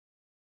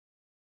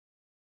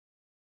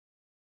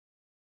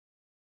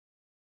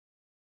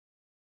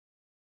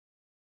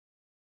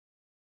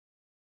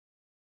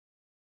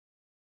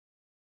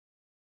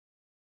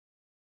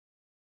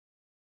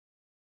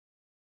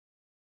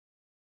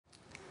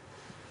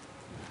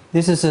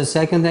This is a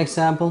second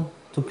example.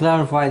 To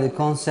clarify the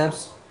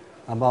concepts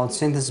about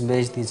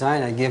synthesis-based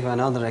design, I give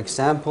another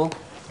example.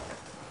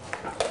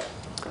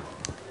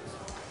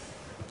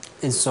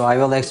 And so I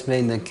will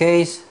explain the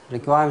case,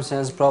 requirements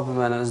analysis, problem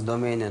analysis,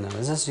 domain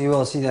analysis. You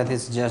will see that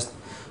it's just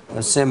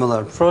a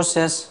similar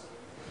process.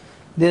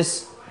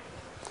 This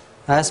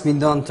has been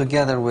done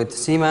together with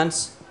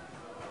Siemens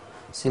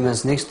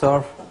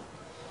Nixdorf.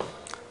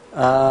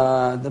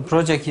 The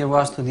project here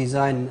was to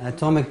design an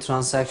atomic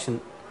transaction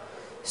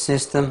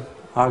system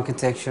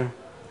architecture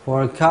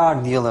for a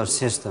car dealer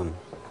system.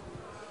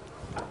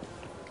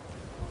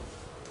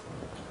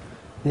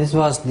 This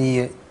was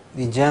the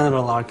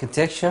general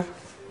architecture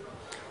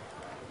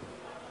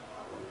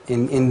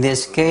in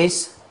this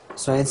case.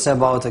 So it's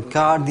about a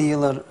car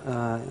dealer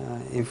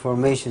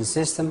information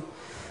system.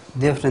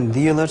 Different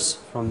dealers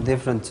from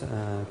different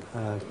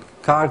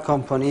car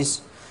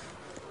companies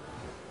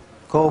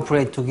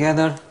cooperate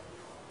together.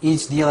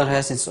 Each dealer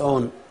has its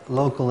own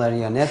local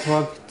area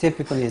network.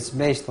 Typically it's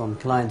based on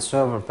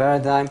client-server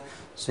paradigm.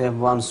 So you have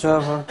one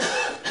server,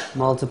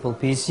 multiple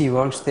PC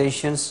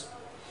workstations.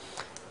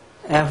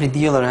 Every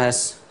dealer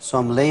has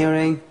some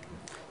layering,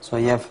 so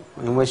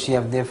in which you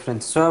have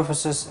different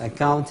services,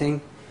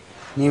 accounting,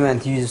 new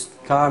and used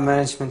car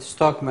management,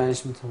 stock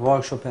management,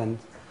 workshop and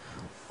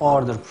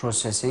order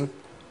processing.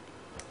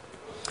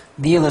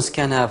 Dealers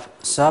can have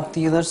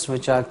sub-dealers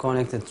which are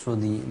connected through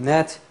the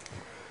net,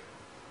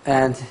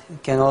 and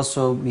can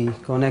also be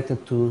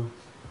connected to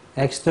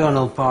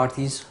external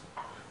parties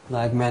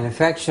like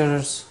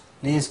manufacturers,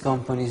 lease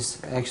companies,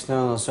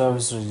 external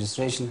service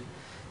registration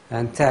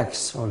and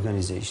tax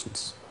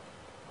organizations.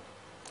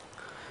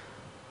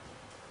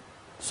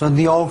 So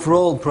the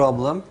overall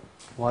problem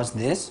was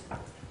this.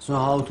 So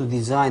how to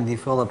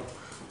develop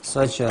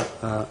such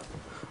a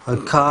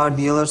car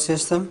dealer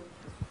system,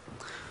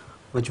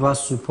 which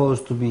was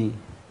supposed to be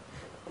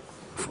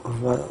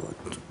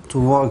to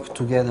work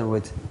together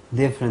with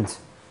different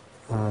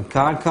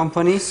car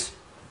companies.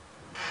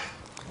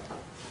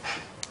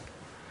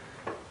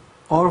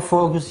 Our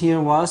focus here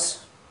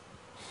was,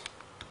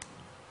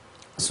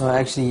 so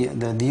actually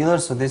the dealer,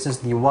 so this is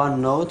the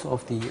one node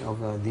of the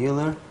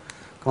dealer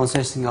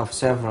consisting of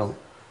several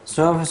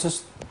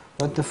services,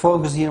 but the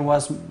focus here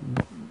was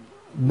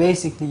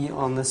basically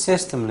on the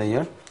system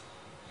layer.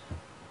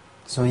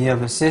 So you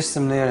have a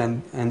system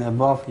layer and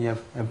above you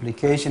have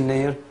application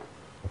layer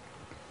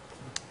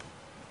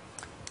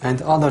and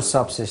other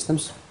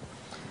subsystems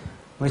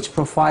which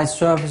provide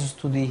services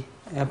to the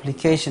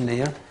application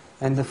layer,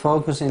 and the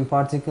focus in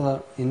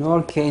particular in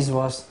our case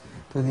was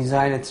to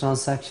design a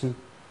transaction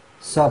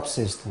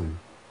subsystem.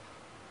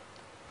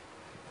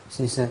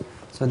 So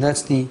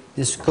that's the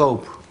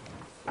scope.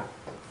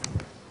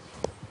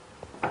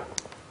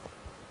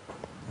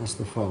 That's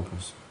the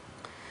focus.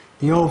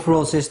 The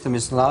overall system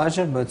is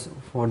larger, but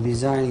for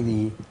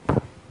designing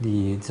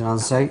the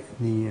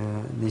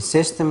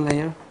system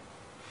layer,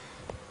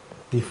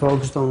 we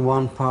focused on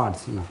one part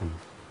even.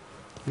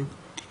 Okay.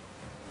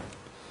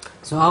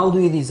 So how do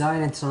you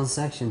design a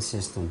transaction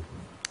system?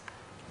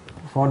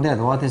 For that,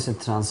 what is a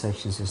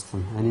transaction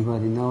system?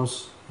 Anybody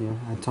knows here?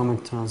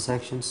 Atomic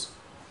transactions?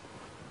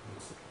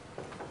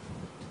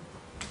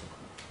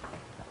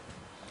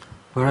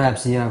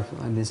 Perhaps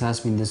this has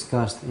been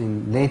discussed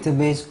in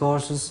database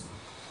courses.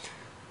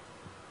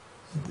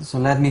 So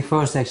let me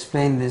first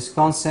explain this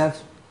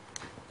concept.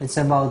 It's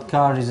about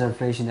car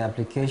reservation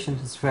application.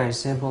 It's very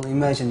simple.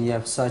 Imagine you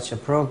have such a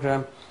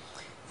program.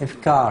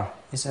 If car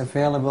is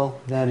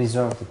available, then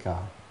reserve the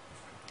car.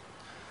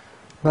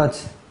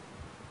 But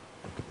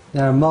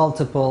there are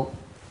multiple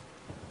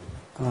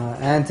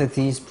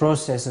entities,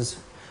 processes,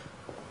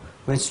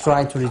 which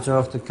try to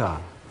reserve a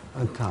car.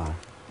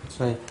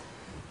 So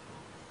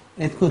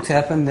it could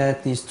happen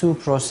that these two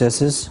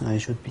processes, I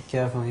should be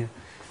careful here,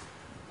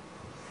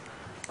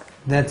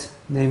 that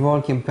they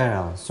work in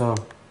parallel. So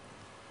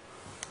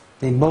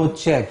they both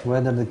check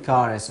whether the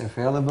car is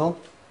available.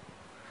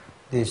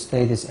 The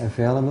state is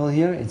available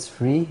here, it's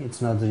free,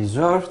 it's not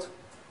reserved.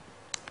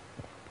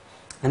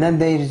 And then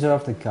they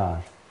reserve the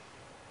car.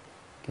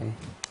 Okay.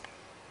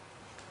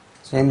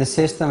 So in the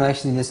system,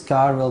 actually this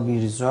car will be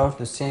reserved,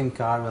 the same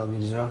car will be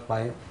reserved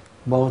by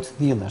both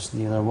dealers,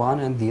 dealer 1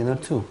 and dealer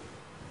 2.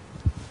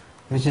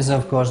 Which is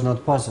of course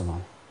not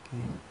possible.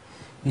 Okay.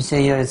 We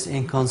say here it's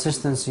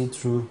inconsistency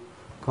through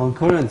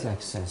concurrent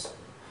access.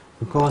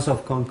 Because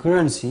of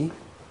concurrency,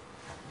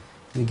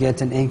 you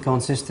get an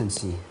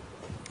inconsistency.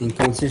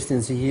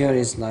 Inconsistency here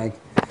is like,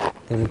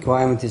 the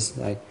requirement is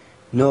like,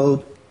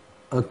 no,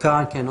 a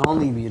car can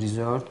only be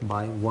reserved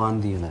by one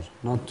dealer,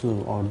 not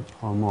two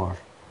or more.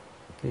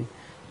 Okay?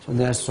 So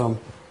there's some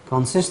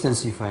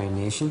consistency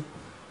violation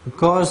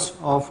because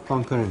of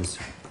concurrency.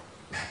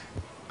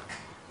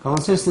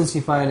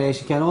 Consistency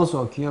violation can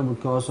also occur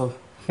because of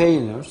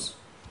failures.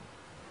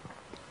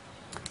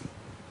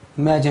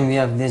 Imagine we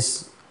have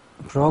this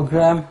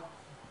program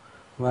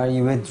where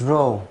you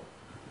withdraw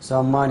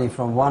some money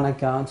from one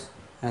account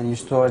and you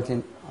store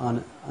it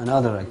on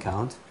another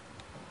account.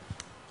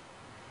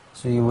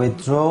 So you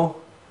withdraw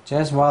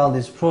just while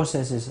this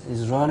process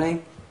is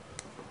running,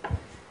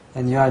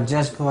 and you are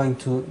just going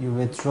to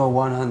withdraw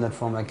 100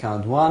 from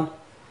account 1,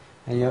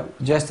 and you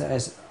just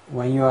as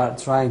when you are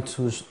trying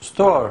to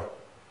store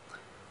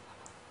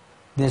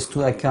this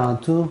to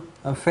account 2,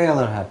 a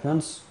failure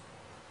happens,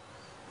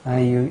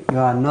 and you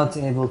are not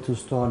able to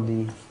store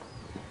the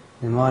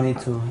money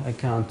to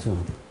account 2.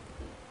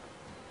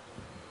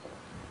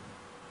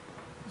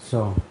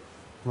 So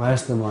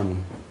where's the money?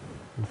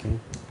 Okay,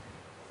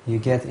 you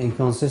get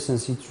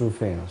inconsistency through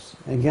failures.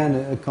 Again,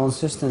 a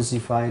consistency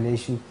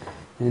violation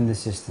in the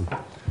system.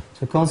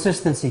 So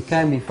consistency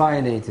can be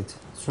violated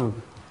through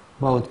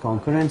both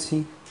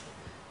concurrency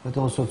but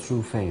also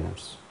through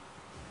failures.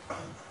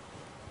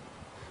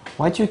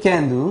 What you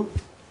can do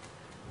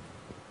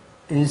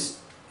is,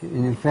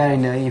 in a very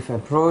naive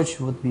approach,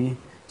 would be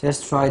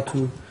just try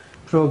to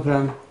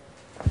program,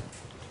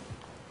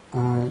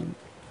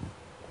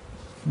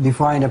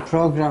 define a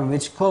program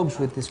which copes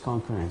with this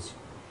concurrency,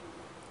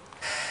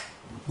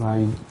 where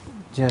you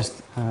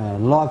just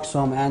log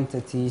some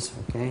entities,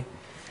 okay,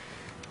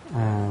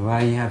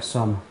 where you have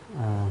some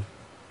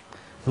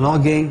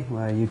logging,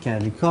 where you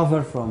can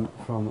recover from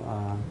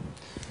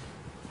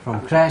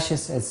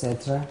crashes,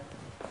 etc.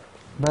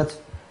 But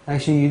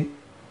actually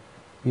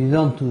you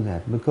don't do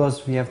that,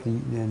 because we have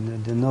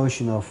the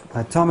notion of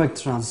atomic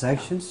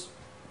transactions.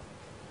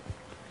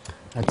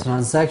 A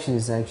transaction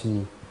is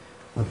actually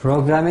a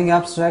programming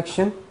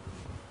abstraction,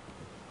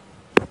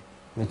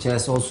 which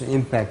has also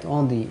impact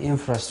on the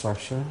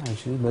infrastructure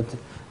actually. But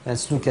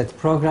let's look at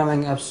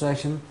programming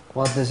abstraction.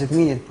 What does it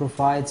mean? It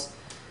provides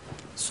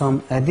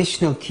some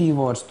additional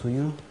keywords to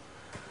you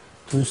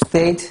to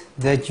state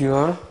that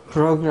your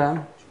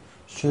program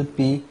should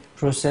be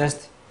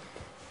processed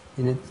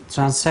in a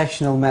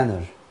transactional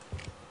manner.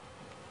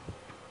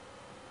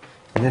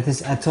 That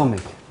is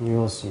atomic, we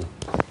will see.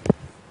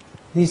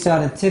 These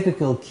are the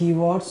typical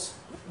keywords: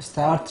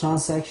 start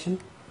transaction,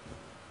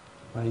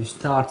 where you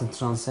start a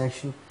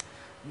transaction;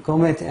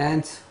 commit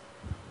end,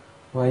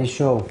 where you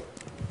show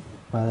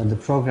whether the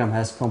program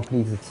has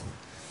completed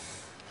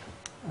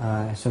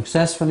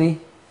successfully;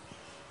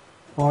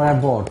 or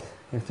abort.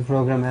 If the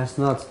program has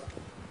not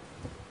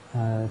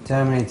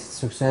terminated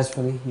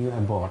successfully, you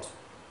abort.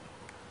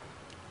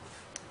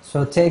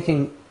 So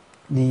taking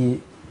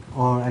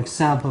our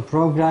example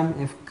program,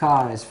 if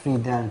car is free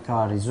then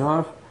car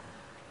reserve,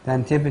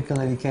 then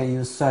typically we can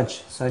use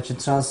such a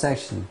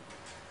transaction.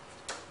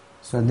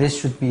 So this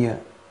should be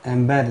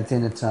embedded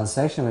in a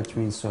transaction, which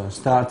means so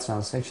start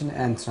transaction,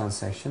 end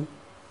transaction.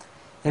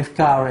 If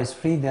car is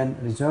free, then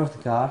reserve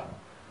the car,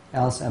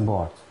 else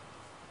abort.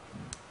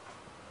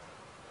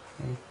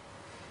 Okay.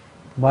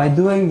 By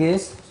doing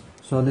this,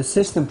 so the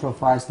system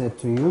provides that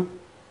to you.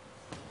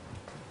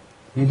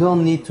 You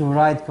don't need to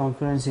write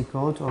concurrency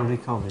code or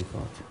recovery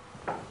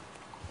code.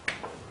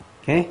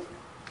 Okay?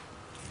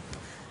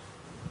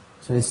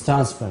 So it's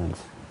transparent.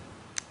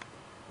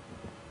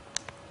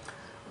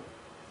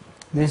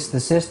 This the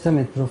system,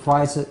 it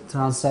provides a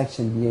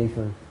transaction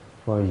behavior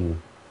for you,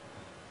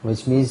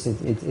 which means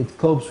it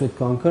copes with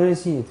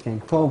concurrency, it can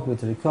cope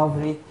with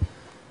recovery.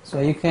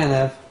 So you can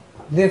have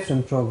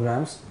different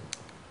programs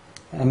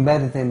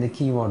embedded in the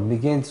keyword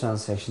begin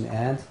transaction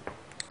end,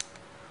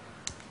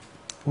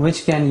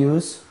 which can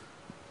use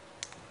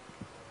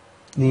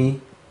the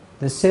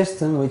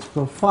system which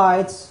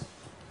provides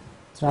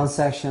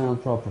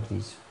transactional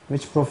properties,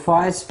 which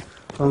provides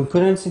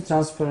concurrency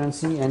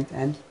transparency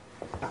and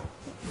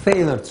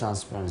failure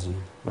transparency,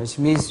 which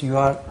means you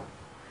are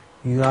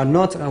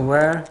not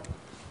aware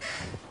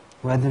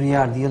whether you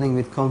are dealing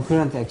with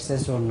concurrent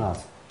access or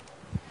not.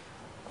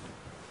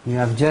 You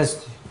have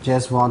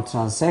just one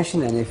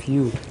transaction, and if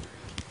you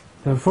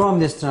perform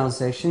this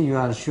transaction, you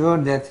are sure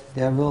that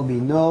there will be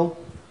no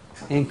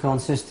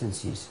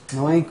inconsistencies.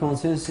 No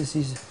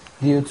inconsistencies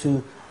due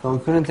to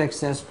concurrent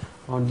access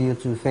or due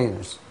to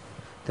failures.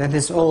 That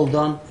is all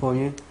done for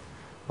you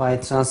by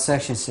a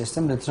transaction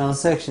system. The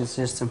transaction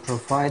system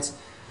provides,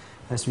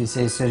 as we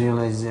say,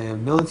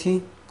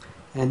 serializability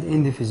and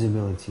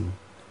indivisibility.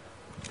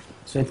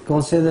 So it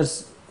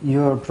considers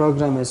your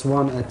program as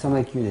one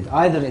atomic unit.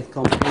 Either it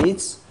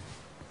completes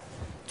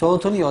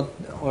totally or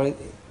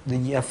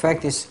the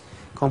effect is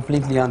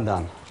completely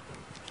undone.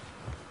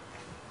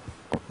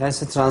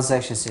 That's a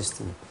transaction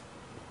system.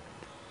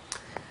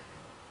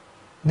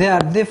 There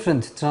are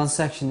different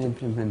transaction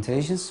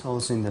implementations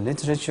also in the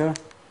literature,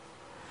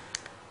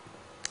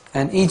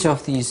 and each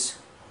of these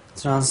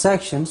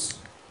transactions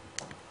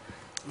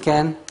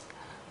can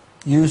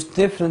use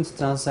different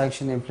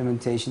transaction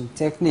implementation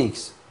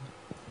techniques,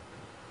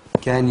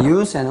 can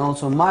use and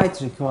also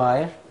might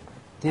require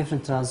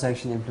different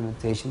transaction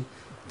implementation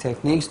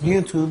techniques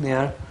due to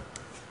their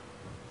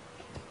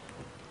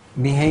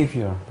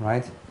behavior,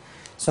 right?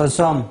 So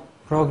some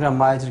program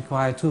might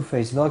require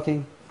two-phase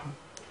locking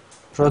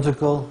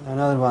protocol,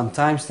 another one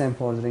timestamp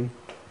ordering.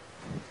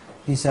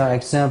 These are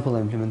example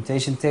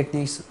implementation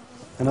techniques,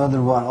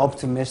 another one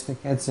optimistic,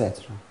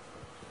 etc.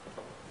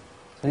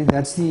 So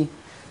that's the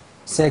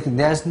second.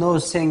 There's no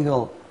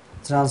single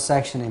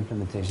transaction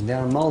implementation. There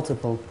are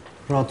multiple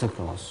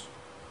protocols.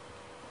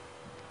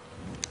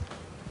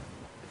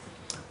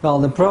 Well,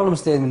 the problem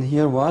statement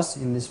here was,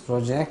 in this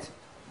project,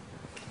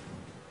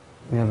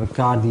 we have a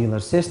car dealer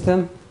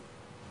system,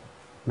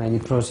 many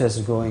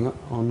processes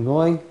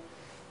ongoing,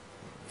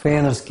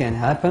 failures can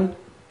happen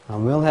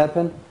and will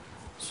happen,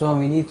 so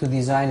we need to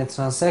design a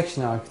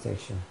transaction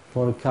architecture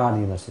for a car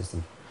dealer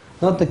system.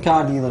 Not the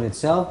car dealer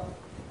itself,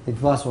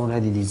 it was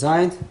already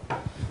designed,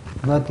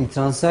 but the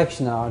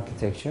transaction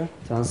architecture,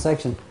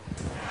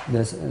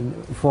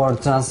 for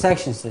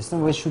transaction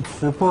system, which should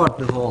support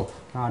the whole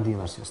car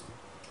dealer system.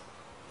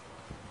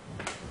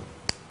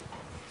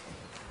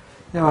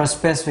 There are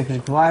specific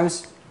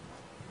requirements.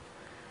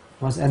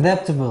 Was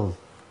adaptable.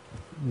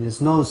 There's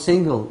no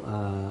single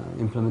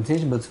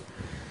implementation, but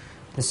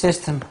the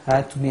system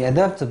had to be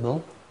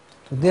adaptable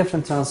to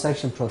different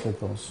transaction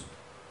protocols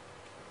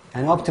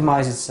and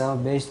optimize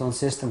itself based on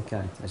system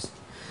characteristics.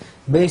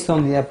 Based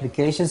on the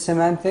application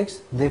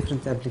semantics,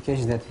 different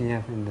applications that we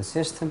have in the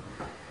system,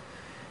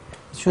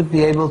 it should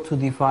be able to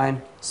define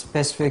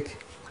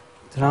specific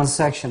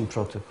transaction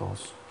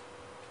protocols.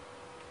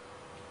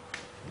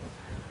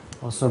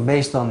 Also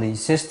based on the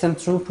system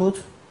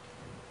throughput,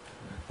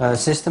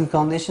 system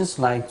conditions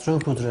like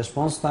throughput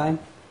response time.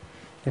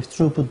 If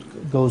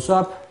throughput goes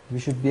up, we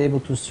should be able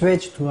to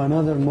switch to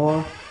another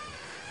more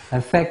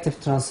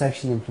effective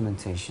transaction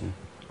implementation.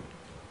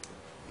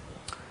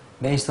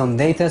 Based on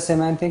data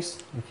semantics,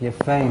 if you have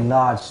very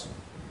large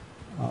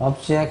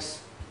objects,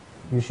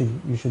 you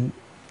should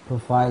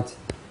provide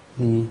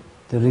the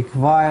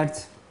required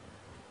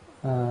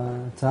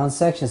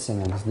transaction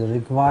semantics, the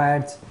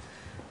required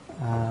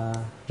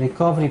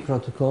recovery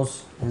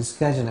protocols and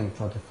scheduling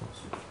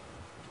protocols.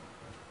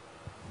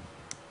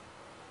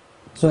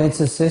 So it's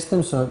a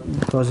system, so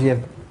because you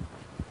have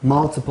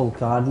multiple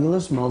car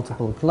dealers,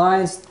 multiple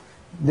clients,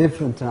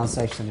 different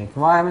transaction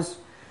requirements,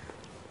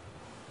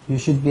 you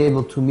should be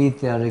able to meet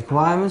their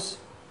requirements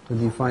to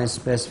define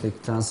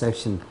specific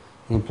transaction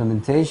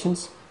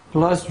implementations,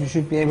 plus you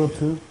should be able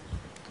to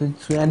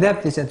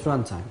adapt this at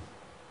runtime,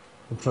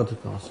 the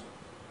protocols.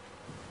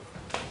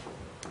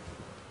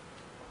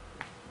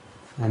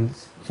 And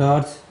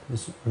third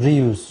is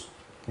reuse.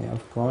 Okay,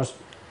 of course,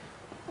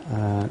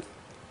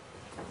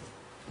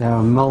 there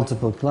are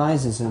multiple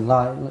clients, it's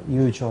a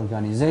huge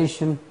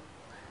organization.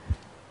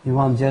 You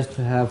want just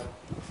to have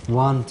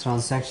one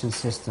transaction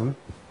system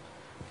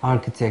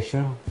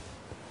architecture,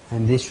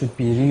 and this should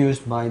be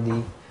reused by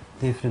the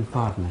different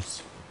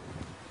partners.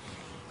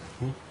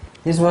 Okay.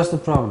 This was the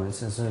problem.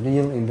 It's a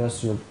real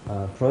industrial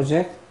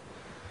project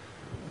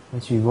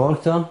which we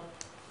worked on.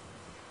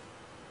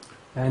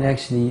 And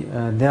actually,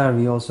 there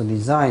we also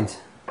defined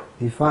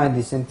and applied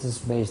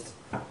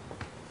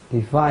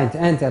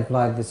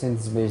the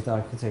synthesis-based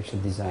architecture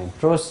design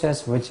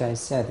process, which I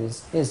said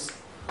is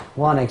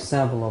one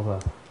example of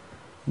a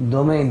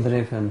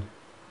domain-driven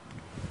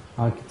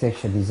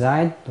architecture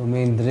design.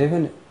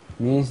 Domain-driven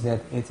means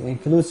that it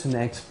includes an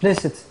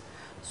explicit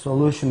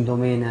solution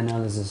domain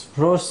analysis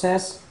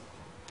process.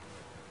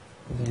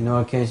 In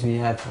our case, we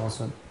had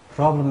also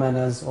problem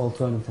analysis,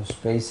 alternative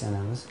space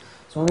analysis.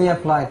 So we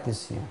applied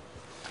this here.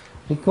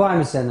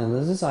 Requirements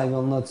analysis, I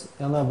will not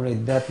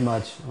elaborate that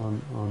much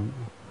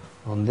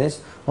on this.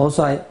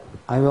 Also,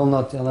 I will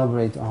not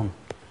elaborate on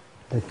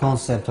the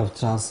concept of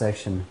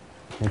transaction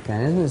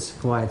mechanism. It's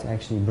quite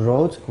actually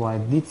broad,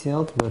 quite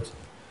detailed, but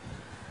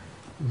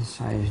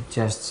I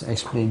just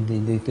explained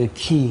the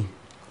key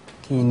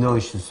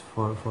notions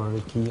for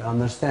the key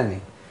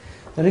understanding.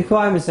 The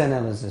requirements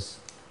analysis.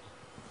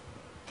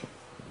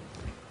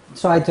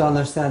 Try to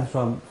understand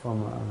from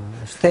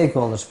a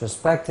stakeholder's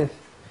perspective.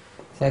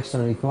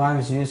 Textual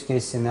requirements, use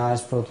case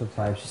scenarios,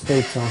 prototypes,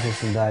 state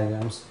transition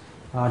diagrams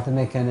are the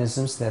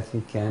mechanisms that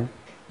we can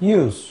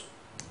use.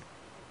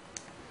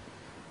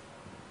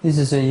 This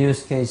is a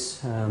use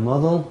case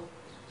model,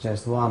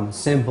 just one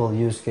simple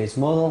use case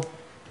model.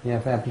 You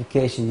have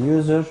application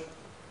user,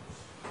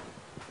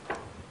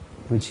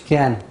 which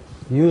can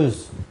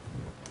use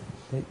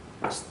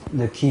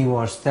the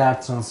keyword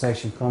start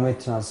transaction,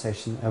 commit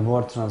transaction,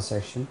 abort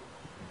transaction.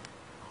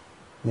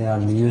 They are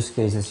the use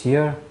cases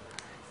here,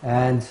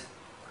 and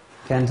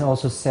can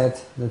also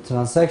set the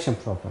transaction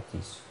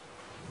properties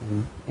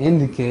and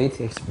indicate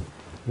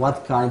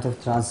what kind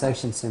of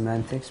transaction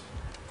semantics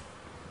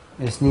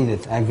is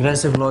needed,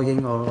 aggressive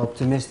logging or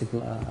optimistic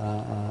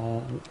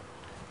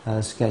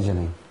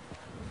scheduling.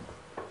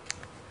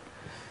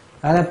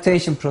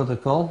 Adaptation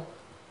protocol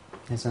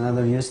is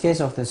another use case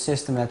of the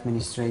system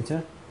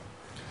administrator.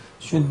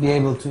 Should be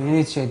able to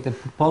initiate the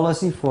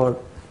policy for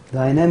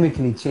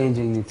dynamically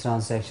changing the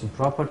transaction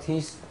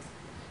properties.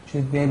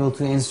 Should be able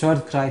to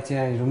insert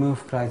criteria,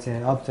 remove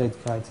criteria, update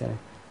criteria,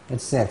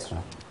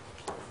 etc.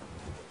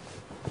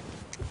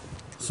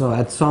 So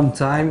at some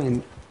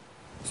time,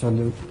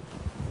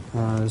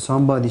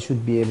 somebody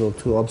should be able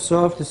to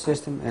observe the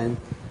system and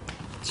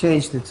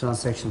change the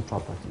transaction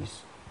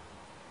properties.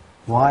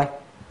 Why?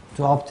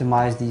 To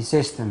optimize the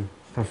system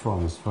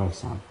performance, for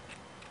example.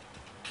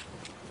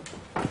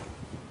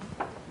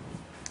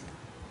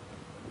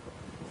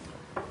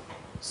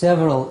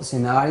 Several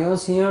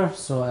scenarios here,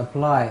 so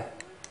apply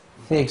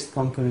fixed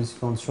concurrency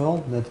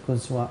control. That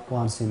was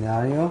one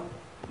scenario.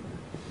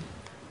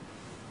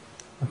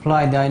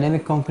 Apply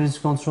dynamic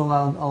concurrency control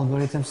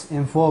algorithms,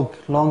 invoke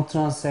long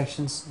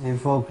transactions,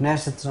 invoke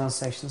nested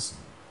transactions,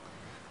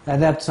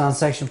 adapt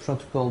transaction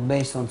protocol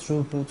based on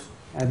throughput,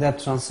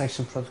 adapt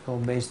transaction protocol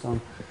based on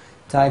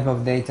type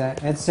of data,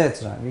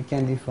 etc. We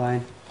can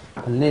define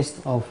a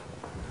list of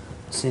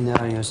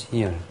scenarios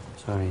here.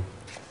 Sorry.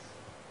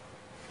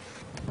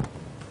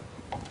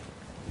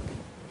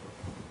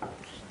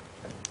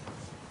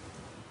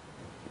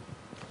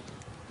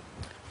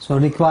 So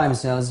requirement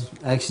cells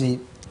actually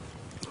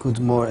could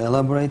more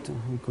elaborate.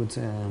 We could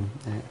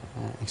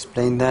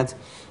explain that.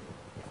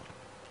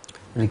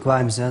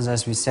 Requirement cells,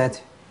 as we said,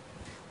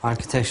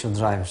 architectural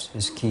drivers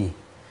is key.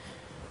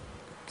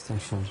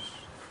 Architectural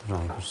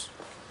drivers.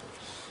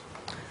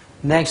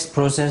 Next,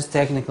 process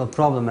technical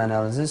problem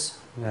analysis.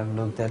 We have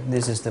looked at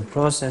this is the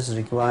process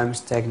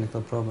requirements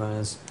technical problem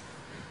analysis,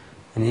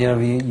 and here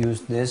we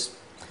use this.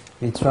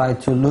 We try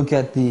to look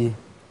at the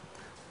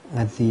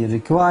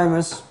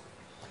requirements,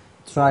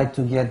 try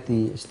to get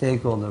the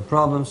stakeholder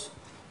problems,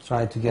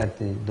 try to get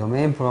the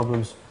domain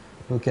problems,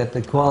 look at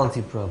the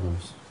quality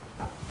problems.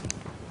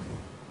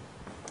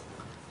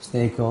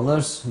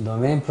 Stakeholders,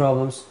 domain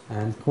problems,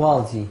 and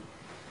quality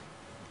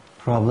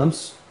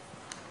problems.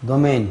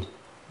 Domain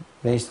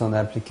based on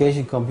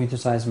application, computer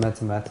science,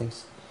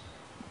 mathematics.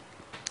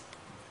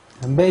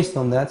 And based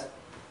on that,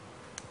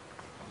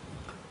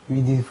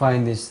 we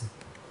define this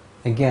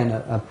again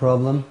a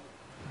problem.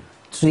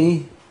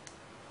 3,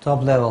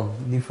 top level,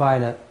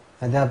 define an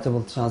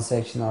adaptable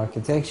transaction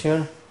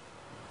architecture.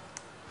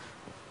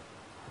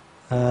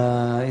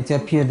 It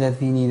appeared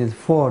that we needed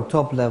 4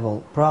 top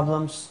level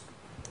problems.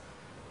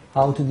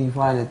 How to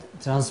define a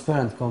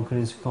transparent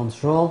concurrency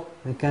control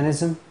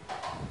mechanism,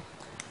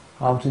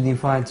 how to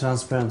define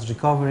transparent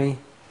recovery,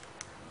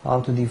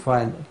 how to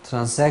define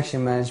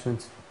transaction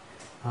management,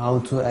 how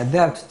to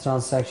adapt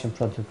transaction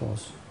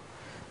protocols.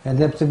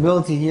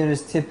 Adaptability here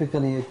is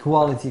typically a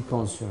quality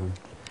concern.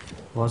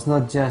 It was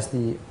not just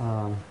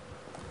an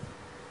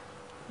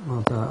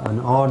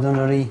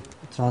ordinary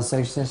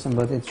transaction system,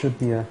 but it should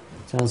be a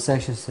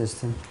transaction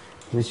system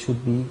which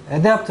should be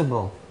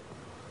adaptable.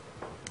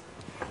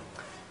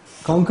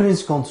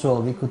 Concurrency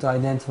control, we could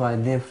identify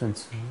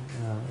different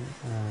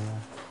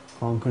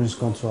concurrency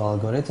control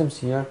algorithms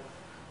here,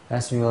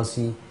 as we will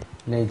see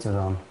later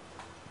on.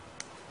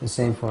 The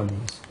same for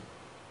these.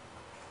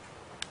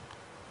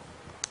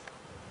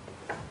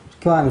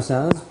 Requirements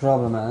analysis,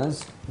 problem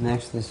analysis.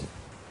 Next is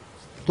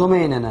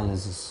domain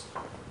analysis.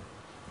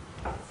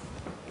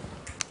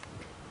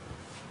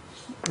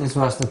 This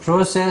was the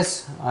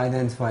process.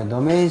 Identify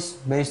domains.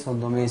 Based on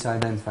domains,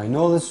 identify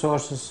knowledge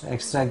sources,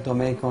 extract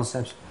domain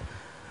concepts,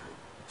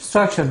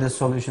 structure the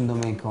solution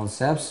domain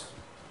concepts.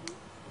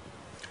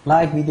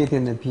 Like we did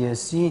in the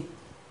PSC,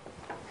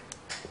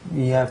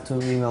 we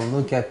will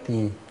look at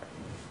the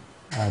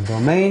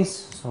domains.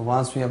 So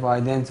once we have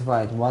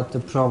identified what the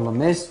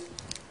problem is,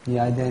 we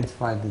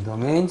identify the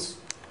domains,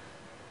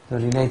 the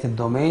related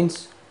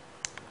domains,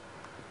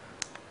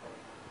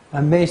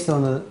 and based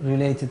on the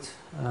related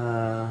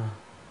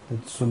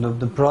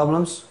the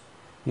problems,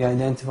 we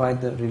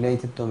identified the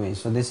related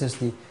domains. So this is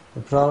the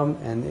problem,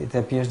 and it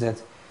appears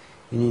that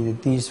we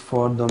needed these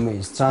 4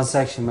 domains.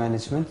 Transaction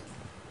management.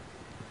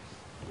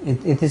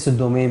 It is a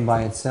domain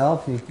by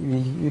itself.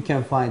 You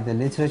can find the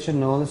literature,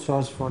 knowledge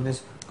source for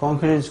this.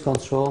 Concurrency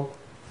control.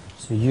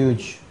 It's a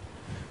huge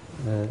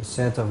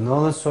set of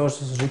knowledge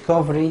sources.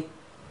 Recovery.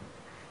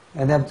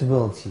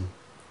 Adaptability.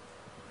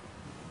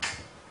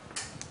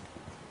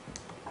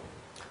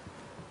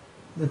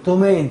 The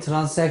domain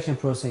transaction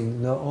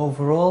processing. The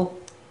overall,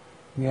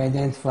 we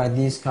identify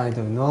these kind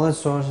of knowledge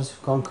sources,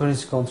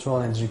 concurrency control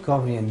and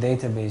recovery and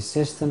database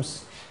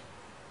systems.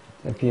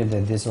 It appeared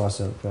that this was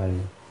a very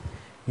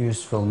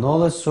useful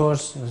knowledge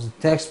source. There's a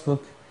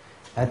textbook,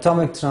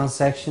 atomic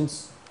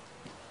transactions.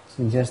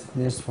 So just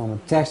this from a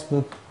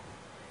textbook.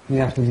 We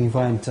have to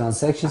define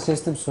transaction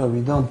systems, so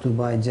we don't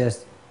buy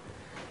just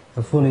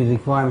a fully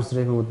requirements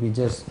driven. Would we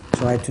just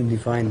try to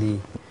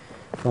define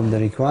from the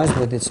requirements,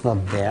 but it's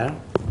not there.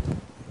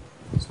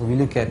 So we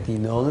look at the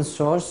knowledge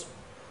source,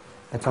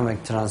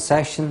 atomic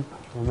transaction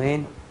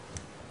domain,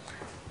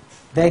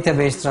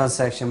 database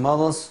transaction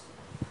models,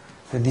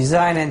 the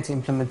design and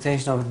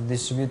implementation of the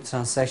distributed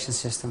transaction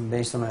system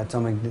based on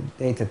atomic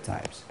data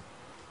types.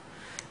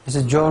 It's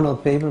a journal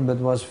paper, but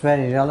was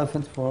very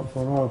relevant for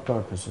our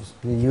purposes.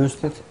 We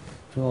used it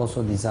to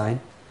also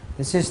design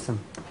the system.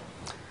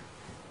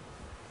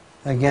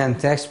 Again,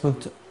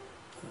 textbook.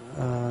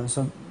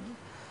 So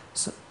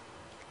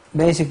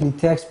basically,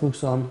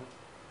 textbooks on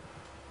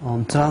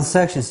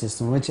transaction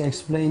system, which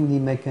explain the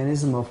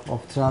mechanism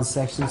of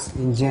transactions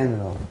in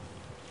general.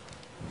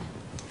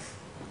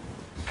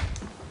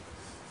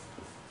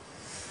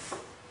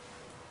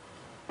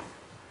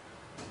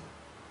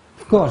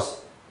 Of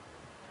course,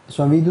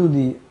 so we do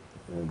the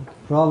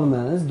problem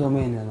analysis,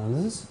 domain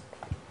analysis.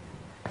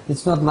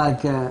 It's not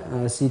like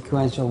a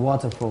sequential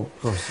waterfall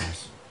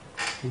process.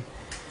 Okay?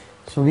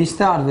 So we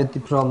start with the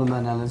problem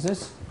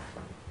analysis.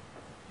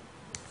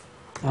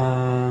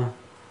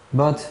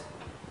 But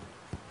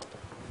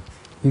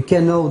you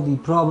can know the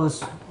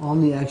problems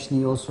only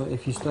actually also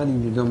if you study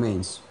the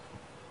domains.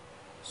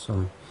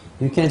 So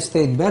you can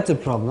state better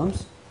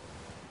problems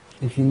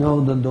if you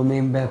know the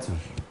domain better.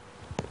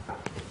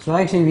 So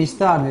actually we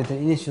start with the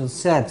initial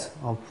set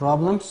of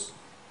problems.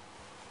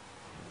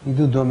 We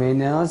do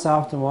domain analysis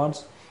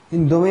afterwards.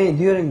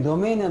 During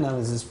domain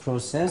analysis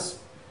process,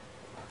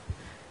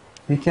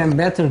 we can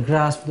better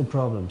grasp the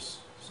problems.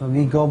 So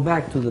we go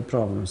back to the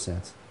problem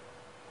set.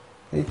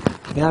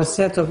 There are a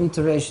set of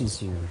iterations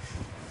here.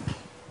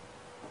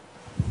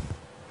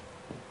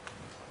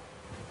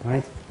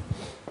 Right?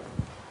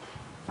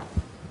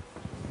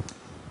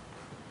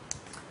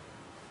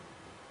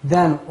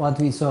 Then what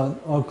we saw,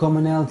 our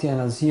commonality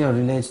analysis here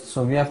relates,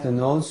 so we have the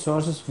knowledge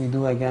sources, we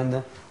do again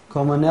the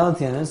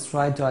commonality analysis,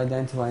 try to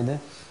identify the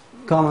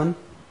common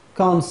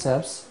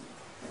concepts.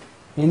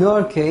 In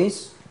our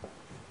case,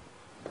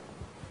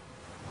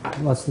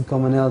 what's the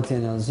commonality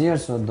analysis here?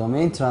 So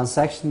domain,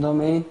 transaction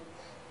domain,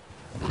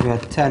 we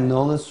have 10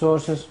 knowledge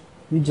sources,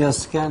 we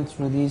just scan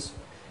through these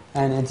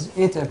and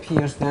it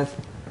appears that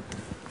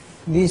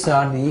these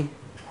are the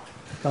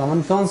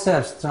common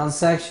concepts.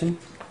 Transaction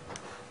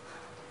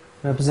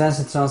represents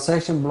a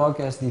transaction block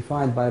as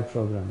defined by a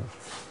programmer.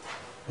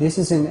 This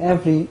is in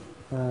every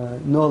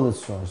knowledge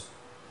source.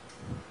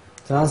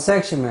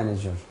 Transaction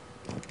manager.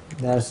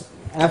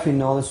 Every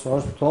knowledge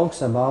source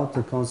talks about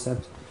the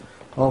concept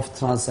of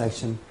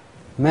transaction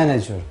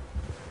manager.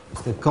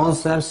 It's the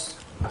concepts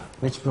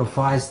which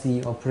provides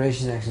the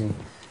operations actually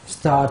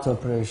start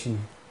operation,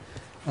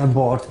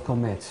 abort,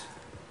 commit.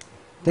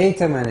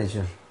 Data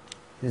manager.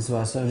 This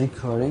was a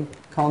recurring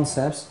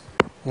concepts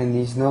in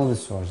these knowledge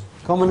sources.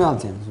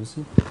 Commonality analysis,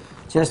 you see?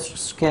 Just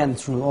scan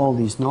through all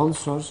these knowledge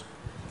sources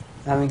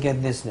and we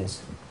get this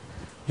list.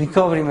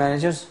 Recovery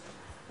managers,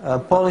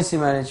 policy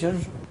manager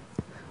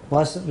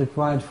was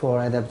required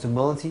for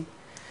adaptability.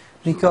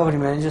 Recovery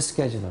manager,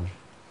 scheduler.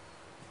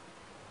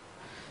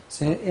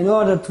 So in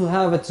order to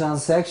have a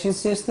transaction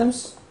system,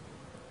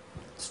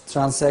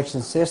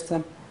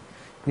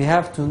 we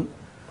have to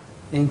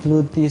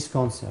include these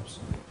concepts.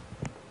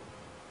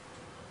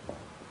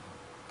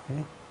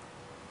 Okay?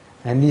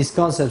 And these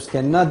concepts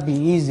cannot be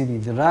easily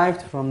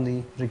derived from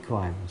the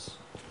requirements.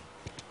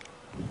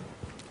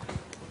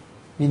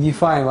 We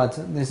define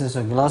this is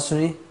a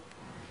glossary.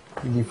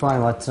 We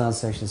define what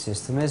transaction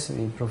system is.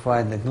 We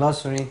provide the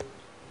glossary.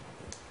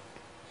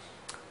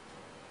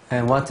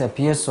 And what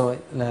appears, so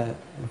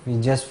if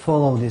we just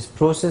follow this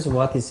process,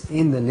 what is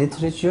in the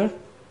literature,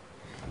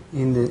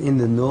 in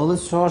the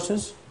knowledge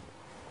sources.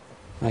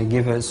 I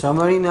give a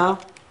summary now.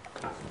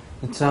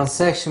 The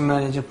transaction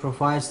manager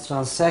provides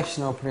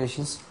transaction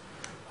operations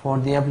for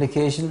the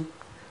application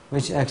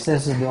which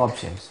accesses the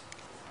objects.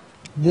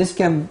 This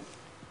can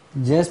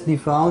just be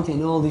found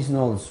in all these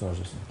knowledge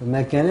sources. The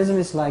mechanism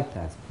is like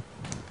that.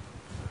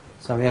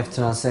 So we have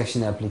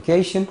transaction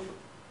application,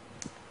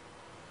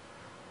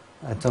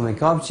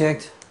 atomic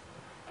object,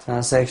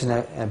 transaction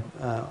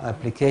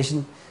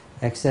application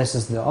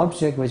accesses the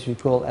object which we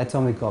call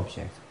atomic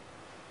object.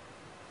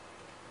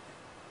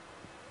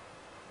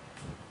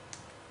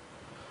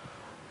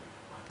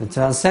 The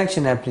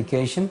transaction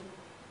application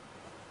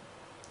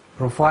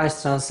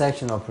provides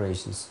transaction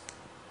operations.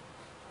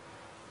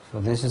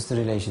 So this is the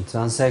relation.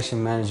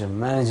 Transaction manager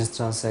manages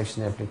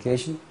transaction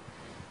application,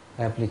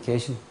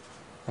 application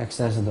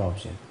accesses the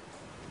object.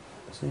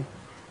 See?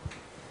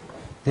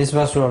 This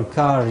was for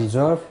car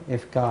reserve.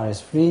 If car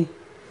is free,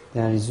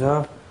 then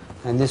reserve.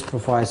 And this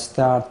provides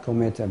start,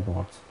 commit,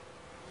 abort.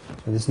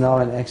 So this is now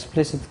an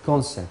explicit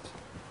concept.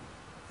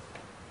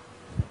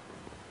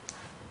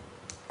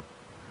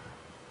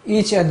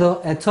 Each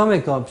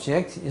atomic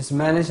object is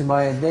managed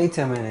by a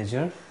data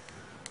manager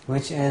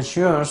which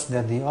ensures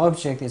that the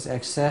object is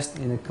accessed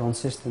in a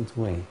consistent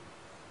way.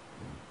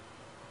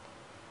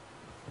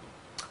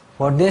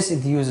 For this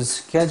it uses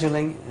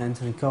scheduling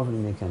and recovery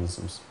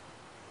mechanisms.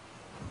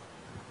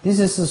 This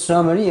is a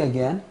summary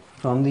again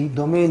from the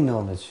domain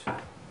knowledge.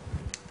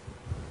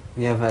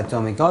 We have an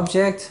atomic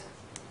object.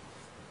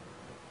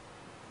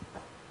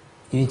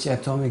 Each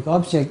atomic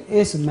object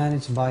is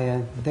managed by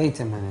a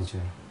data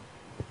manager.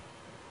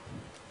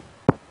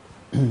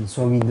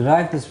 So we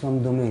derive this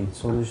from domain,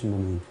 solution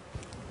domain.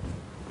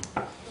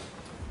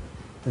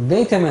 The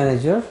data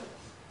manager,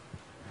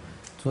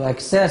 to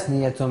access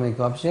the atomic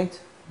object,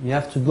 you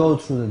have to go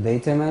through the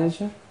data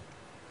manager.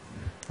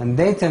 And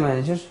data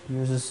manager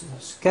uses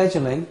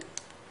scheduling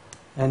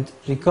and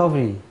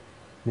recovery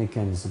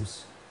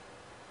mechanisms.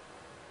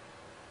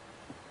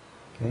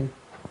 Okay.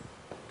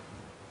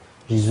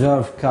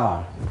 Reserve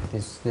car.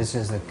 This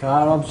is the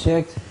car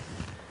object.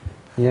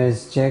 Here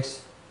it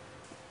checks,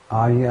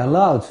 are you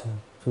allowed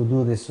to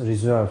do this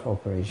reserve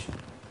operation?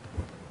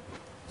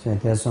 So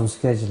there's some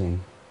scheduling.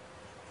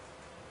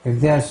 If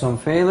there's some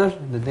failure,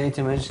 the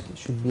data manager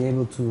should be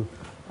able to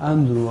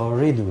undo or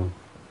redo.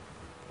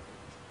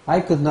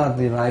 I could not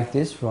derive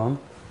this from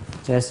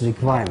just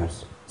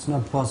requirements. It's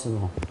not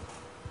possible.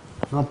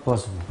 Not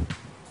possible.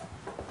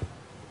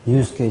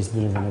 Use case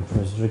driven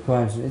approach.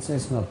 Requirements,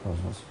 it's not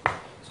possible.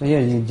 So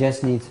here you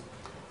just need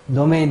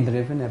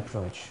domain-driven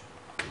approach.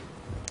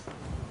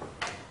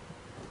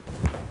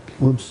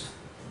 Oops.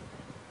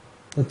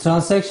 The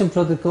transaction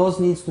protocols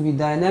needs to be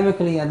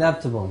dynamically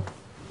adaptable.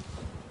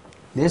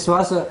 This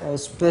was a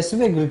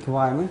specific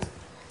requirement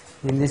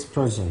in this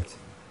project.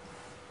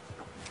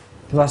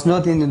 It was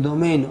not in the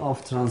domain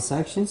of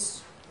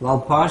transactions.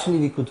 Well, partially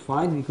we could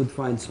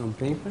find some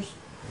papers,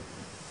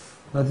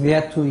 but we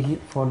had to,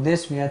 for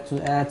this we had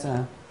to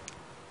add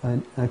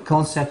a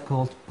concept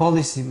called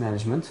policy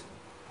management.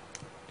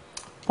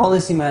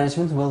 Policy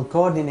management will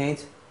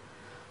coordinate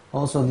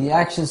also the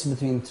actions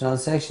between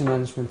transaction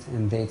management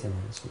and data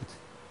management.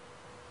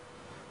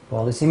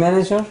 Policy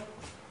manager,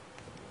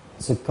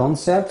 it's a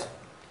concept,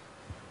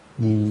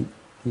 the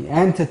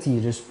entity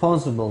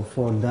responsible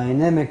for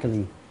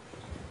dynamically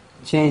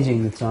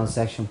changing the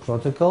transaction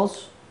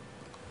protocols.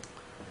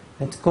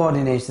 It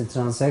coordinates the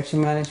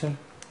transaction manager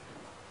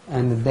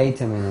and the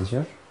data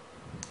manager.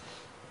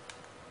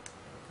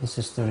 This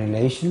is the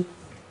relation.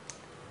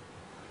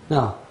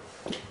 Now,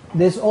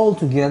 this all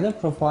together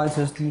provides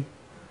us the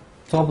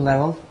top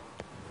level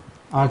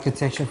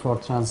architecture for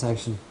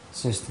transaction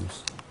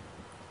systems.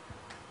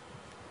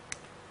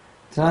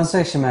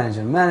 Transaction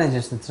manager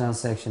manages the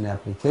transaction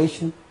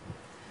application.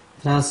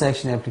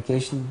 Transaction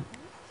application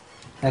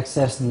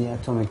accesses the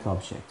atomic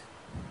object.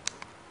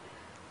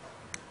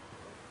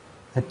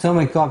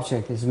 Atomic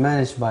object is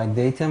managed by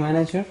data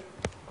manager.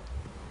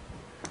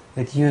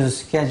 It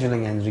uses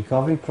scheduling and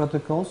recovery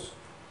protocols.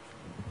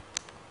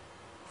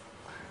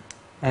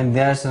 And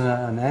there's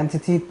an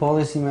entity,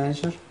 policy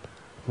manager,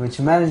 which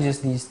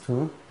manages these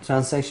two,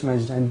 transaction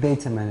manager and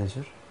data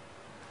manager,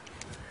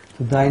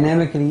 to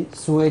dynamically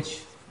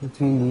switch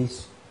between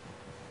these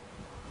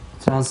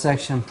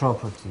transaction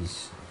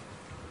properties.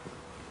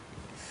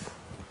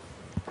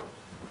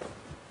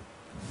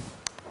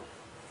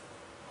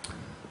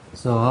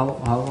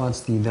 So what's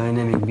the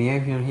dynamic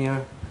behavior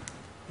here?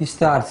 You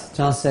start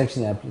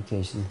transaction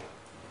application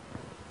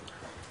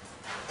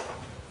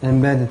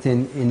embedded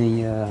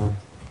in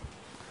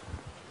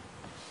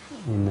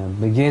a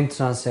begin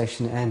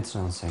transaction, end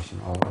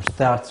transaction, or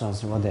start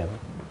transaction, whatever.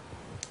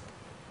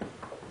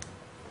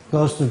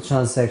 Goes to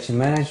transaction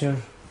manager.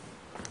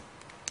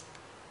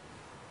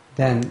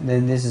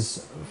 Then this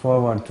is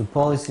forward to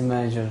policy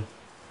manager.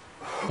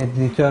 It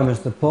determines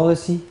the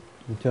policy,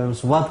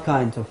 determines what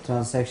kind of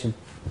transaction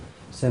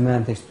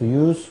semantics to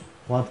use,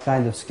 what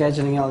kind of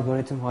scheduling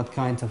algorithm, what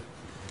kind of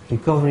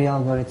recovery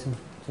algorithm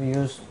to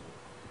use.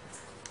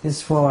 This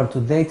is forward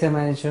to data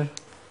manager.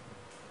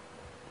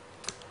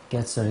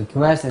 Gets a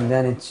request and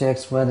then it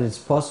checks whether it's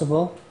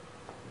possible.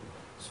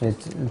 So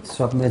it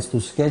submits to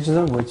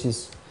scheduler,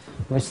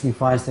 which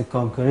defines the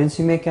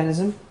concurrency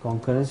mechanism,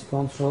 concurrency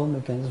control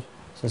mechanism,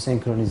 so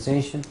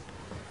synchronization.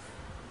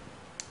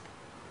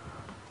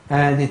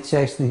 And it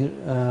checks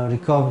the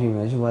recovery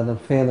measure, whether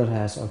failure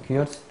has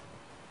occurred. It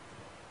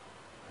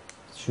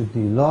should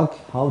be log,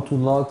 how to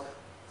log,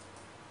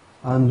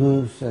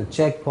 undo,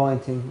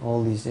 checkpointing,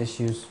 all these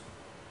issues.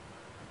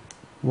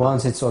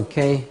 Once it's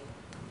okay,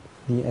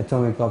 the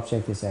atomic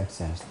object is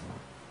accessed.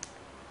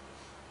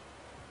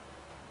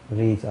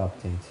 Read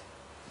update.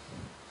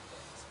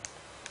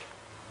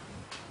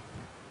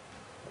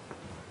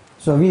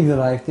 So we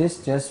derive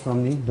this just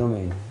from the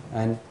domain.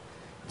 And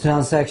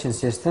transaction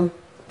system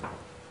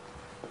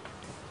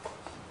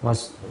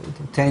was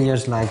 10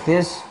 years like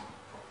this,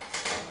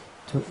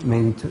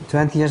 maybe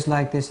 20 years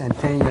like this, and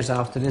 10 years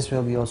after this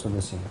will be also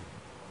the same.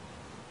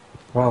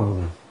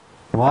 Probably.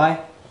 Why?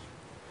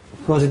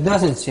 Because it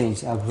doesn't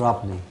change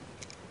abruptly.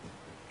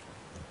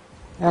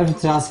 Every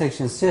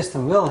transaction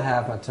system will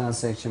have a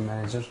transaction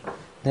manager,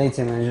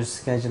 data manager,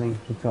 scheduling,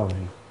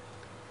 recovery.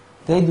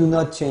 They do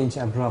not change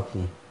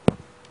abruptly.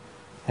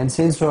 And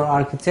since our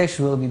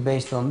architecture will be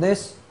based on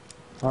this,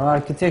 our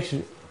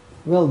architecture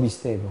will be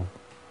stable.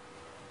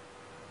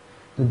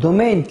 The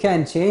domain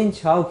can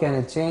change. How can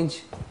it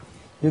change?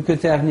 You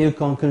could have new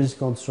concurrency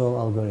control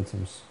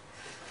algorithms.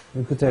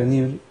 You could have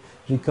new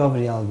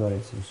recovery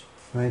algorithms,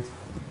 right?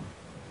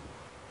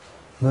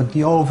 But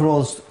the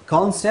overall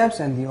concepts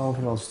and the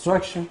overall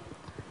structure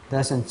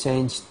doesn't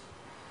change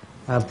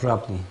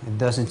abruptly. It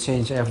doesn't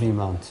change every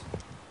month.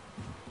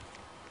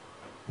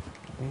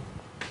 Okay.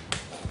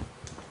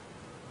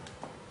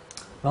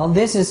 Well,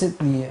 this is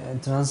the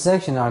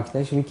transaction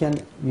architecture.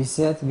 We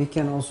said we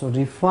can also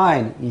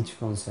refine each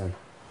concept.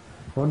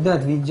 For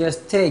that, we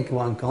just take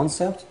one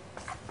concept,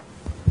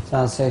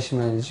 transaction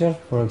manager,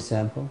 for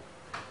example,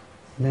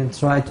 and then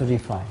try to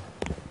refine.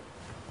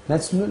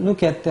 Let's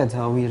look at that,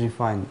 how we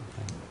refine.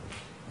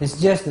 It's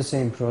just the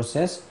same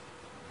process.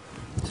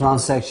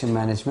 Transaction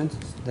management.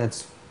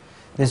 This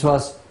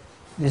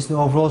is the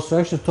overall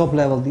structure, top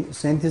level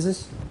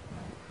synthesis.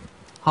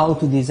 How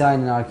to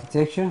design an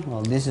architecture.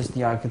 Well, this is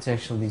the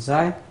architectural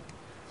design.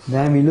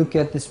 Then we look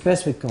at the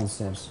specific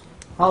concepts.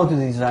 How to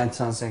design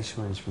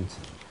transaction management.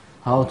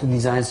 How to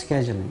design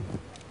scheduling.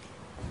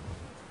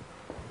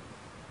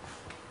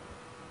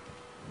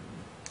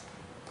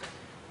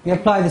 We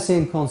apply the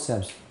same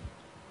concepts.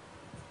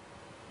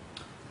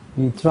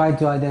 We try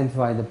to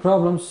identify the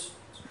problems,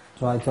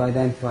 try to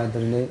identify the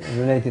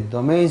related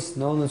domains,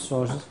 knowledge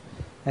sources,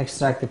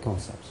 extract the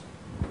concepts.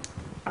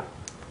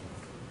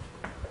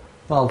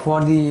 Well,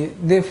 for the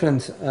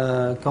different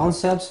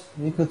concepts,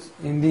 we could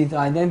indeed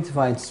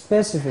identify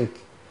specific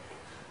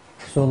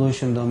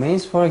solution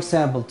domains. For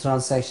example,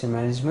 transaction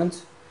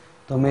management,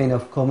 domain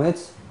of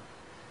commit,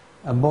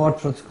 board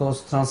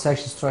protocols,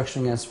 transaction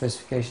structuring and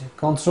specification,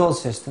 control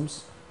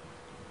systems.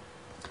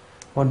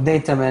 For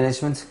data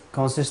management,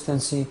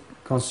 consistency,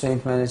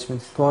 constraint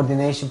management,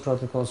 coordination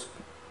protocols,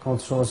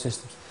 control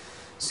systems,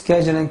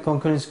 scheduling,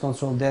 concurrency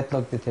control,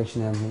 deadlock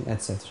detection, handling,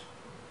 etc.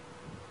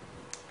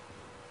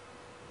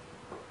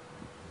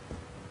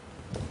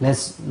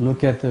 Let's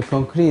look at the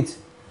concrete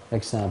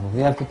example.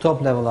 We have the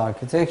top level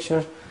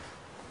architecture,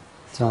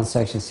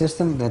 transaction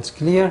system, that's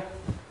clear,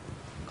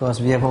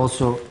 because we have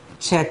also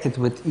checked it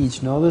with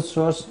each knowledge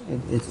source.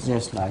 It's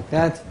just like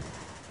that.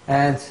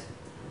 And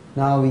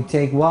now we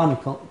take one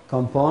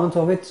component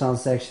of it,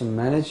 transaction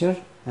manager,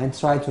 and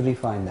try to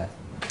refine that.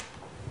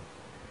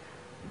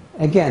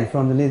 Again,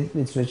 from the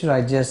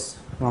literature,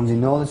 from the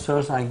knowledge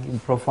source, I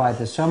provide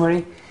a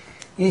summary.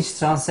 Each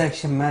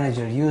transaction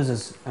manager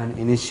uses an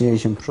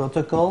initiation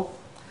protocol,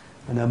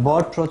 an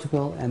abort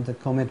protocol, and a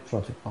commit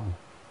protocol.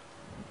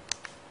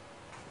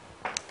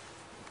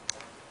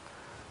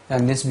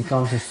 And this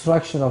becomes the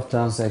structure of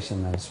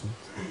transaction management.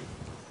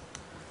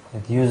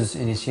 It uses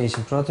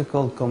initiation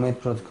protocol,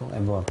 commit protocol,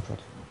 abort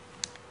protocol.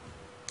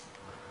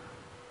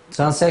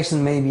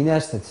 Transaction may be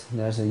nested.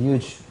 There's a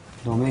huge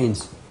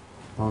domains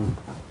on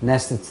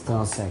nested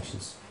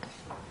transactions.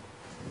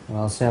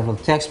 Well, several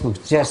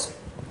textbooks just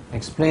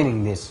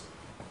explaining this.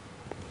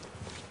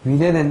 We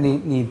didn't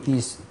need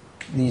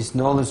these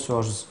knowledge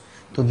sources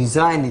to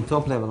design the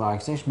top level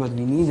architecture, but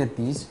we needed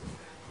these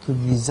to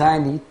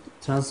design the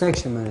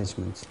transaction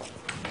management.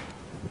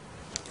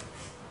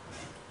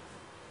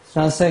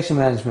 Transaction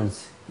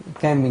management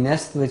can be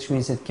nested, which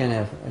means it can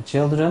have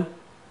children.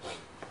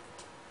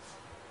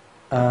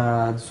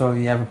 So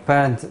we have a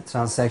parent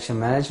transaction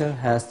manager,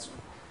 has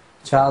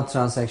child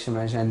transaction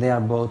manager, and they are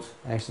both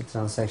actually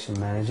transaction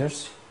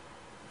managers.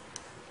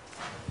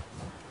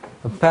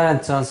 A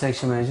parent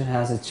transaction manager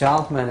has a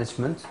child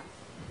management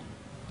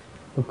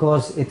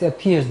because it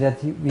appears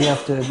that we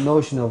have the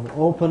notion of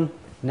open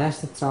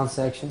nested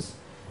transactions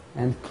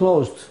and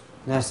closed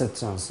nested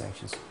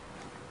transactions.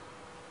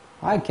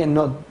 I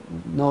cannot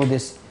know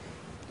this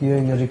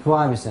during the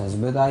requirements analysis,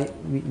 but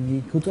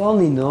we could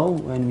only know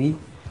when we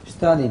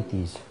studied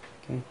these.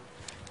 Okay?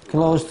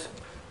 Closed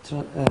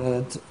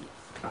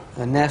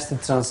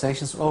nested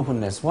transactions,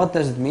 open nested. What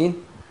does it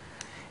mean?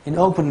 In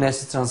open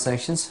nested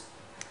transactions,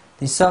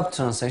 the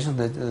sub-transactions,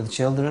 the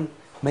children,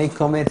 may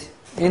commit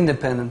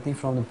independently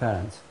from the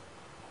parent.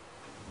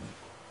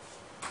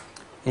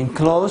 In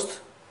closed,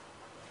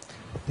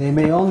 they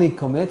may only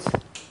commit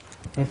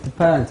if the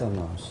parent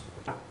allows.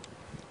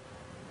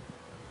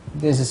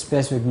 This is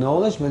specific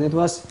knowledge, but it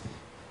was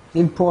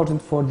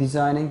important for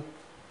designing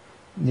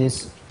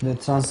the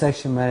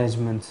transaction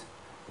management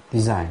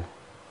design.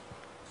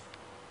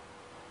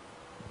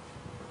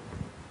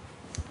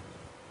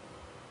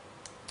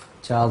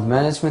 Child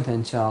management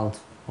and child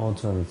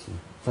authority.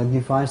 That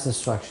defines the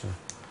structure.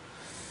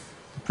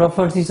 The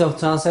properties of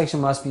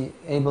transaction must be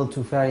able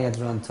to vary at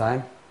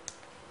runtime.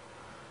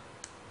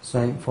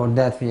 So for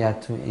that we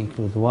had to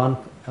include one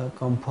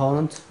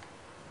component.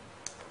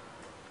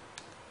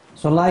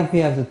 So like we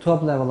have the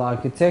top level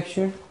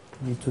architecture,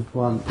 we took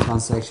one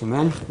transaction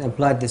management,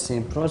 applied the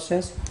same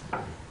process,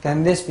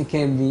 then this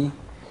became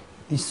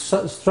the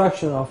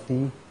structure of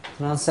the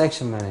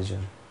transaction manager.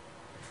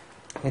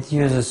 It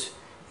uses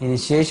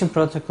initiation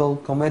protocol,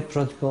 commit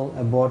protocol,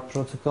 abort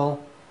protocol.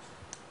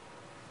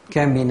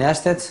 Can be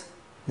nested.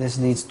 This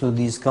leads to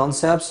these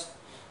concepts.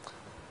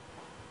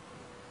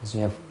 So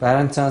you have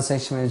parent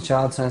transaction manager,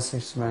 child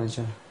transaction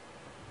manager.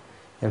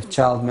 You have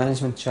child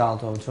management,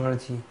 child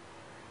authority,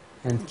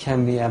 and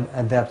can be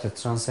adapted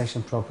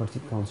transaction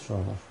property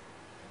controller.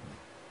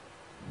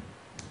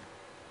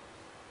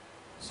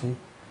 See?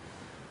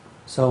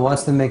 So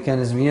what's the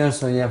mechanism here?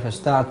 So you have a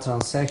start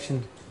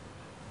transaction.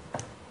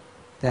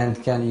 Then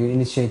you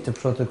initiate the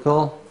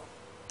protocol.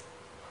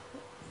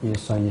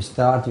 So you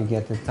start, you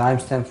get the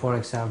timestamp, for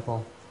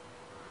example.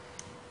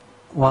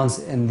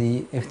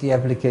 If the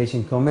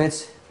application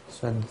commits,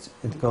 so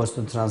it goes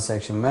to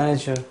transaction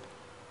manager,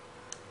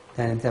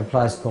 then it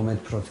applies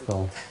commit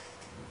protocol.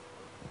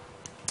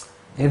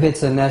 If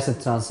it's a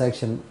nested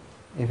transaction,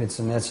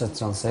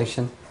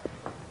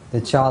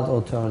 the child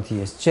authority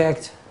is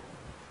checked.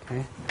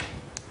 Okay.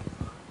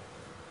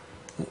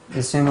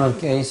 In similar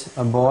case,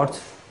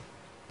 abort.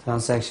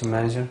 Transaction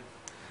manager,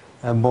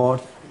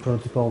 abort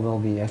protocol will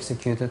be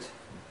executed.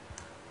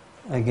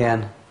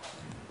 Again,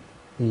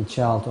 the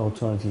child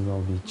authority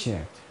will be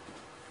checked.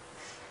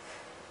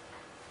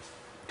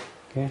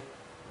 Okay.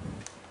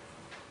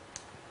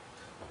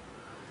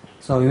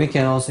 So we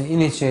can also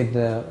initiate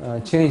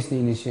change the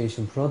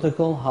initiation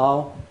protocol.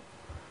 How?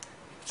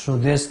 Through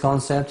this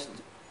concept,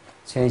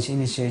 change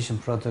initiation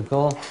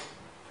protocol,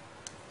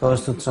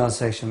 goes to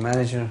transaction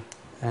manager,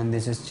 and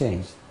this is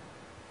changed.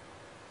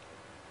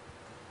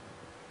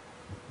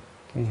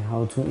 Okay,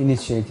 how to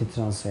initiate the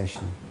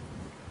transaction.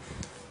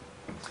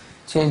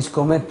 Change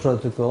commit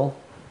protocol.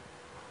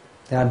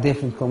 There are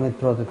different commit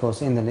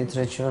protocols in the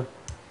literature.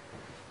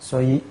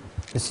 So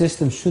the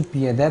system should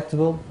be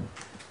adaptable.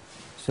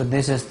 So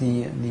this is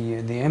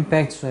the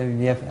impact. So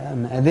we have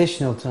an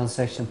additional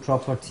transaction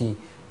property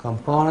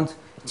component,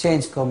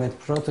 change commit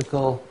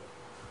protocol,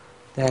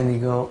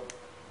 then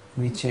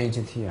we change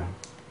it here.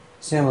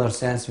 Similar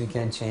sense, we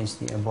can change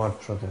the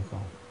abort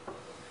protocol.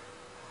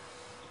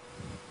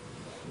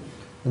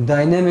 A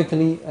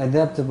dynamically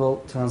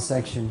adaptable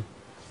transaction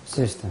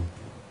system.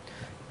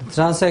 The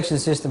transaction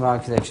system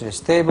architecture is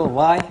stable.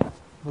 Why?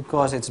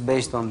 Because it's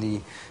based on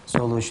the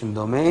solution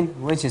domain,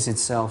 which is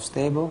itself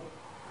stable.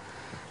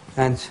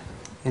 And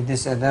it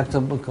is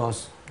adaptable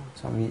because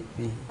we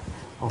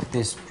of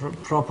this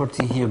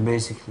property here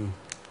basically.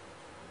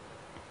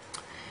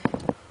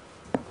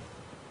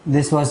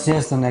 This was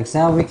just an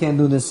example. We can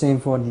do the same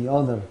for the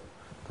other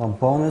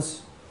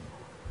components,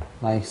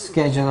 like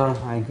scheduler.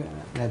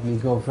 Let me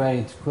go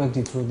very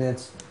quickly through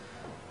that.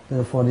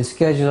 For the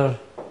scheduler,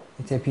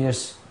 it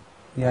appears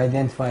we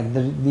identified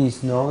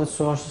these knowledge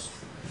sources.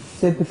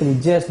 Typically,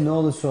 just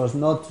knowledge source,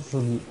 not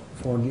for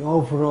the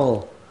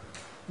overall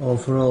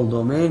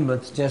domain,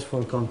 but just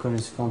for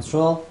concurrency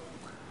control.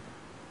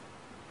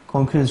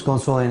 Concurrency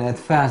control in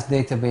advanced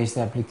database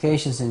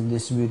applications and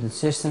distributed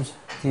systems,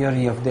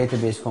 theory of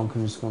database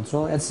concurrency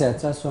control,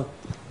 etc. So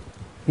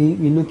we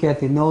look at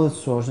the knowledge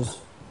sources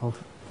of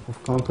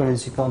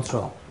concurrency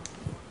control.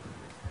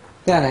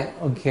 Then,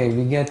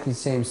 we get the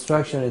same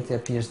structure. It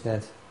appears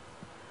that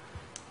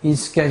each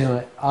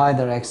scheduler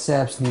either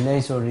accepts,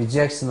 delays, or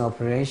rejects an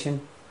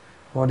operation.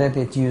 For that,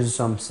 it uses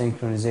some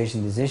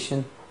synchronization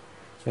decision.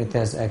 So it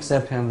has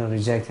accept handler,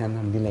 reject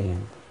handler, delay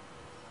handler.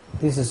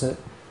 This is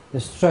the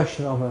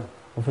structure of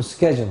a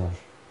scheduler,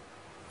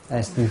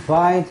 as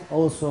defined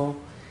also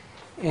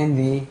in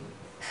the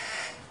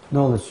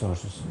knowledge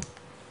sources.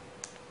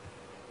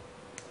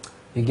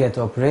 You get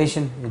the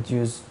operation, it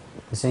uses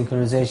the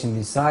synchronization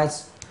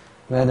decides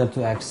whether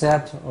to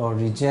accept or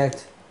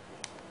reject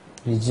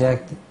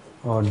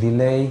or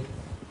delay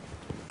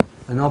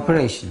an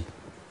operation.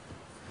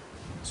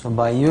 So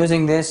by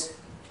using this,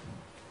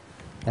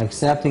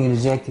 accepting,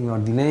 rejecting, or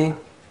delaying,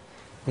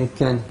 it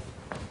can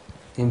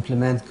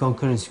implement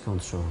concurrency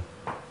control.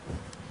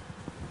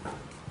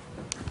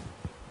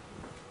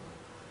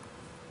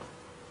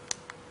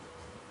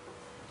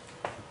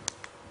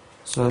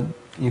 So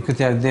you could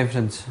have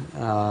different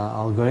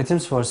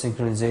algorithms for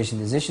synchronization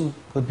decision.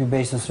 Could be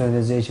based on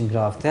serialization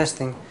graph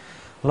testing,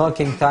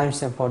 locking,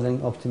 timestamp, or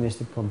then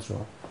optimistic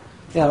control.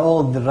 They are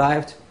all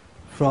derived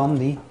from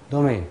the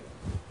domain.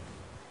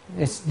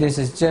 This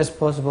is just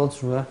possible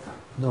through a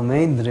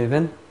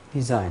domain-driven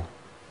design.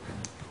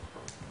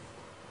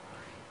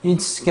 Each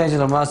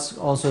scheduler must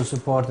also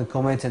support the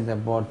commit and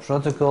abort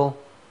protocol.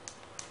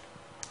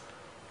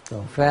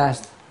 Go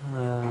fast.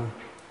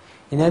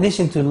 In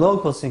addition to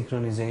local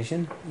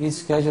synchronization, each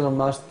scheduler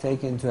must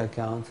take into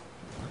account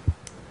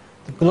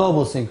the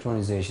global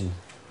synchronization.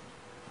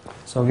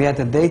 So we have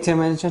the data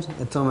manager,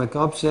 atomic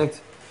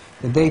object.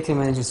 The data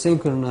manager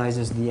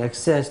synchronizes the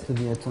access to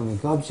the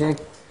atomic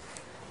object,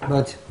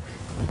 but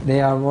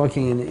they are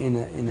working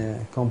in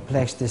a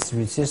complex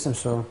distributed system,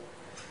 so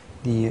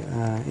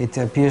it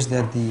appears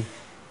that the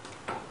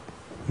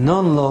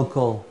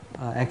non-local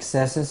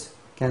accesses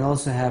can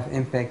also have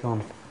impact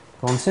on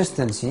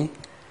consistency.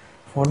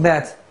 For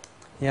that,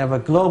 you have a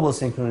global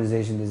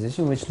synchronization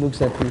decision, which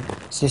looks at the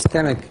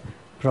systemic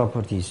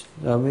properties,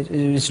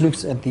 which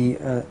looks at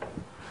the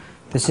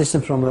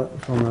system from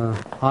a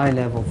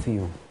high-level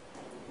view,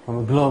 from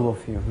a global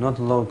view, not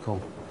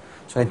local.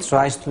 So it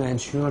tries to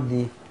ensure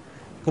the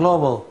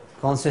global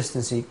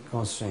consistency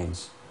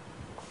constraints.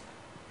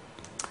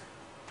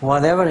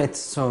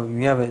 So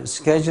you have a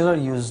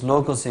scheduler uses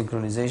local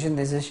synchronization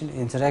decision,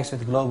 interacts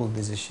with global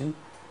decision.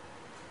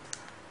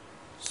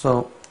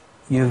 So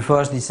you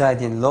first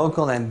decide in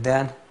local, and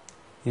then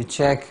you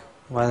check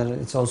whether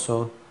it's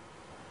also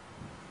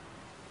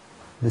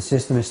the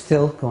system is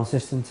still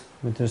consistent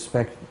with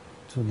respect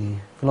to the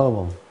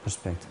global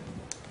perspective.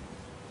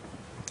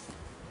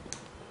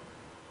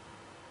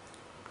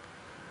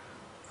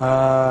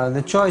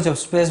 The choice of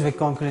specific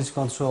concurrency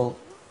control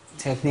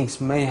techniques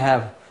may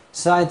have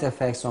side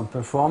effects on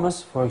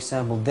performance, for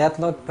example,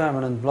 deadlock,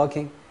 permanent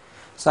blocking,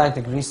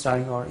 cyclic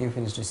restarting, or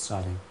infinite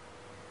restarting.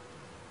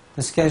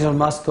 The scheduler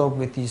must cope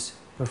with these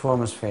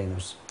performance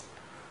failures.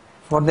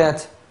 For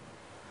that,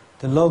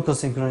 the local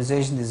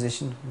synchronization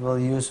decision will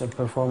use a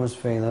performance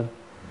failure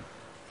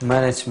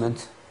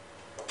management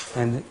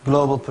and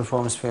global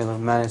performance failure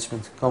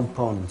management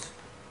component.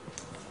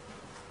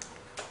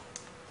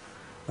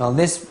 Well,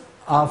 this,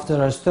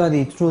 after a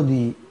study through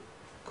the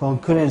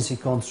concurrency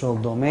control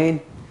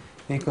domain,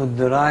 we could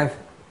derive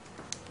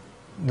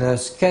the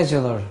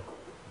scheduler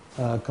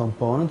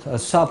component, a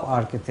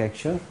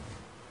sub-architecture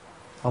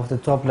of the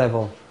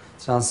top-level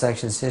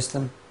transaction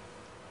system.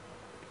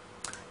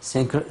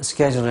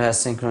 Scheduler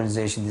has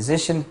synchronization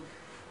decision.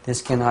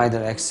 This can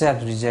either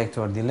accept, reject,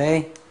 or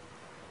delay.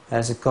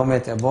 Has a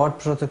commit abort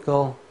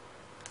protocol,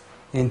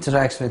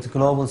 interacts with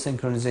global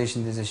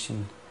synchronization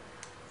decision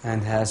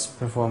and has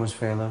performance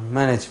failure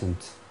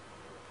management.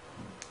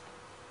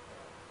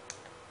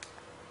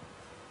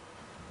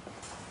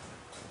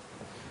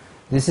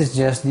 This is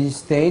just the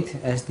state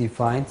as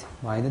defined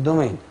by the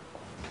domain.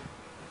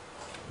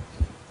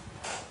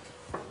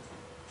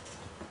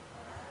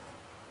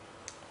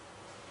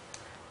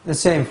 The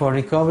same for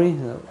recovery.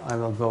 I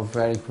will go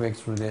very quick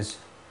through this.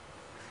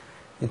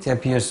 It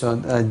appears so.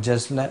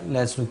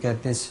 Let's look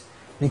at this.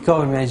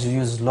 Recovery manager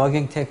uses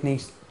logging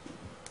techniques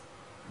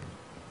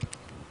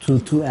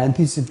to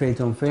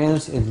anticipate on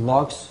failures. It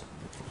logs.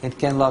 It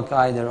can log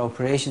either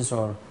operations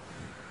or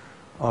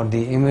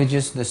the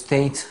images, the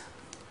state.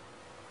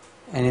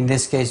 And in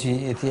this case,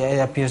 it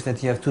appears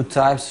that you have two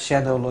types: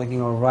 shadow logging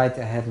or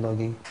write-ahead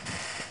logging.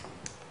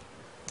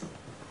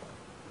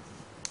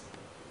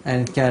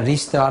 And it can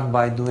restart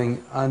by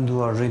doing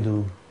undo or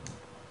redo.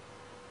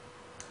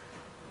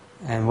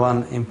 And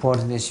one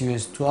important issue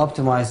is to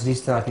optimize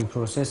restarting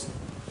process.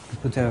 You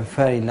could have a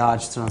very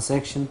large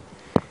transaction.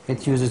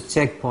 It uses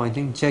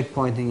checkpointing.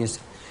 Checkpointing is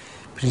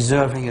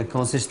preserving a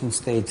consistent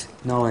state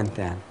now and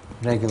then,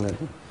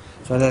 regularly.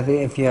 So that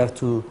if you have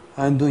to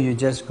undo, you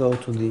just go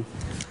to the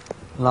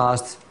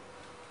last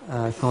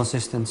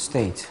consistent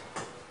state,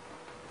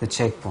 the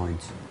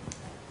checkpoint.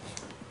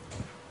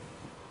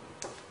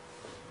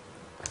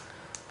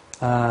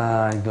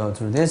 I go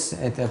through this.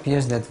 It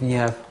appears that we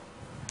have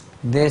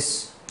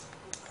this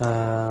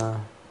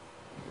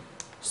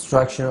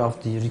structure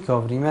of the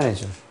recovery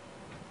manager.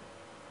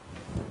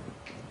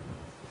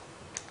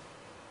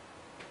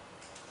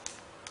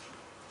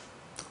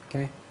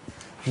 Okay.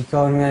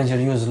 Recovery manager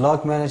uses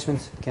log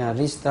management, can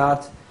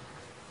restart.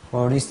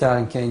 For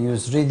restarting, can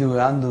use redo,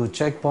 undo,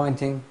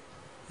 checkpointing.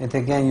 It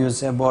again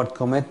uses abort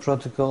commit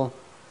protocol.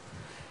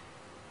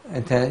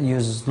 It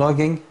uses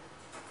logging.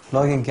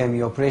 Logging can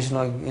be operation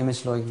logging,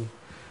 image logging,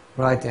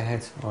 write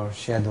ahead, or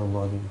shadow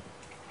logging.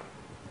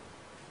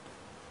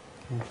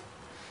 Okay.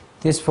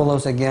 This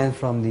follows again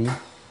from the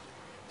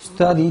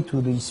study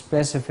to the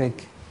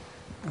specific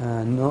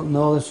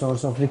knowledge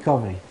source of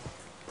recovery.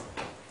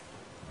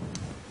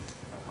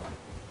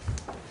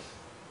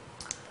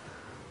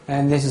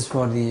 And this is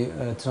for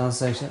the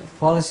transaction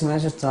policy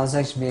manager.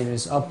 Transaction behavior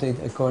is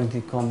updated according to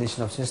the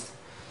condition of system.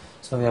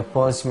 So we have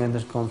policy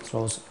manager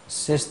controls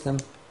system,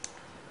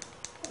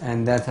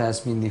 and that has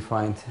been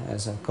defined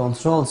as a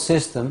controlled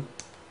system.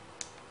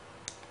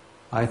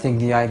 I think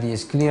the idea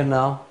is clear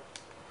now.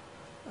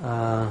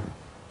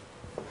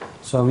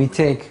 So we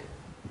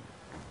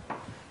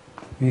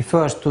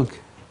first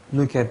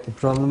look at the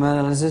problem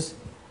analysis,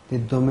 the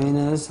domain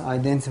analysis,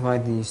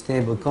 identified the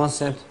stable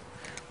concept.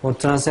 For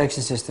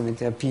transaction system,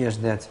 it appears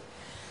that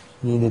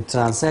we need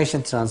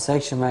transaction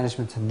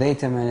management,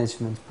 data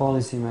management,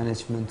 policy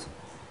management,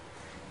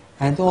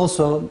 and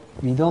also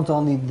we don't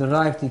only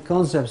derive the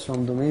concepts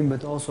from domain,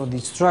 but also the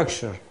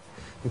structure,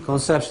 the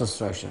conceptual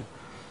structure.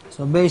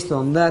 So based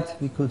on that,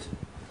 we could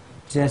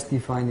just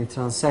define the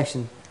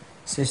transaction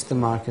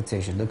system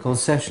architecture, the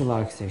conceptual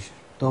architecture,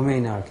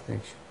 domain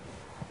architecture.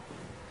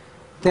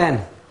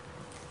 Then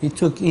we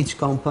took each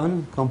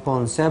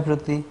component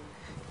separately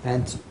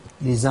and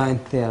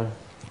designed their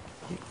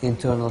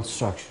internal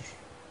structure.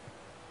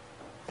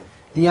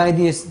 The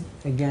idea is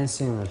again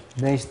similar,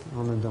 based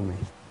on the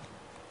domain.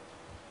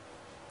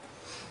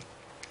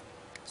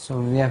 So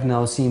we have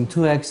now seen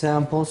two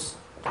examples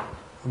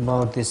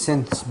about the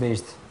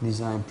synthesis-based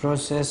design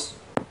process.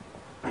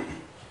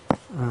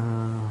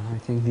 I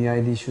think the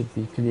idea should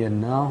be clear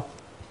now.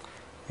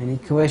 Any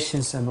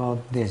questions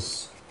about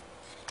this?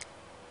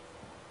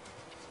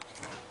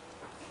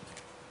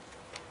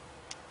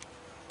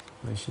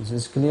 Questions?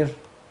 Is clear?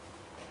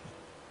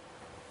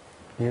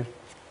 Clear?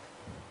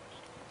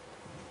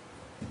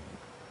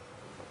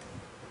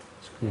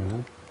 It's clear, huh?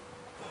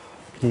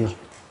 Clear.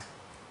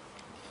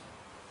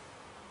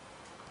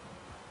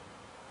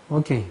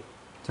 Okay,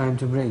 time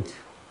to break.